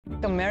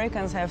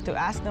Americans have to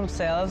ask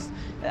themselves,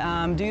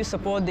 do you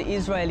support the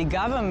Israeli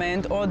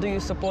government or do you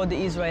support the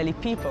Israeli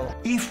people?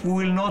 If we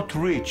will not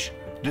reach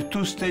the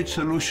two-state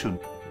solution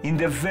in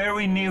the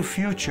very near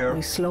future,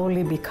 we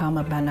slowly become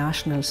a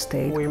binational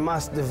state. We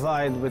must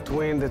divide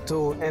between the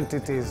two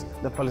entities,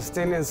 the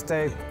Palestinian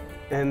state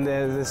and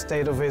the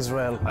State of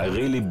Israel. I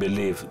really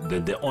believe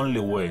that the only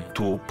way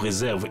to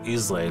preserve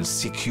Israel's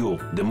secure,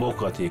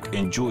 democratic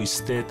and Jewish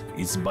state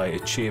is by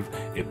achieve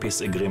a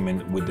peace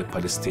agreement with the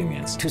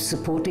Palestinians. To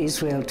support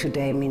Israel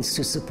today means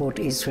to support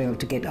Israel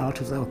to get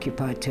out of the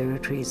occupied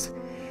territories,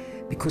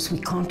 because we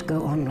can't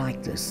go on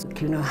like this.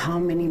 You know how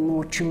many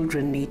more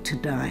children need to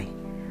die?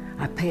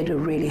 I paid a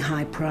really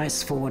high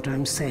price for what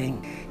I'm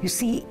saying. You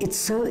see, it's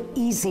so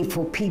easy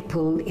for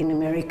people in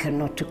America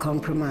not to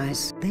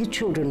compromise. Their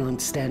children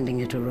aren't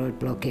standing at a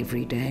roadblock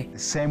every day. The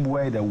same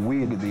way that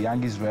we, the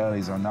young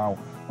Israelis, are now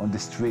on the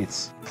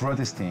streets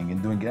protesting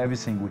and doing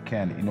everything we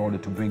can in order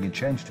to bring a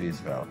change to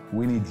Israel,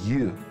 we need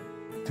you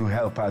to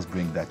help us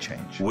bring that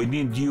change. We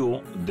need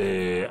you,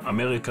 the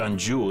American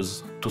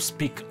Jews, to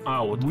speak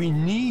out. We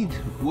need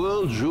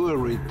world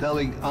Jewry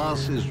telling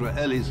us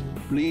Israelis,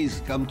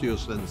 please come to your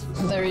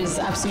senses. There is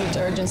absolute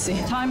urgency.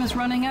 Time is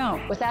running out.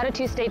 Without a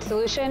two-state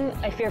solution,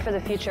 I fear for the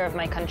future of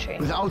my country.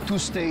 Without two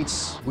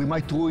states, we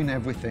might ruin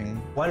everything.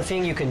 One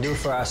thing you can do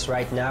for us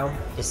right now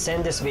is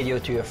send this video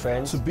to your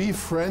friends. To be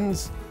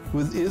friends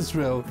with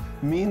Israel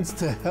means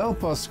to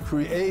help us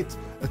create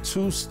a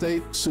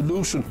two-state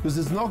solution, because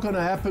it's not going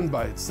to happen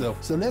by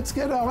itself. So let's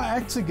get our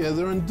act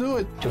together and do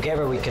it.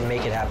 Together we can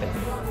make it happen.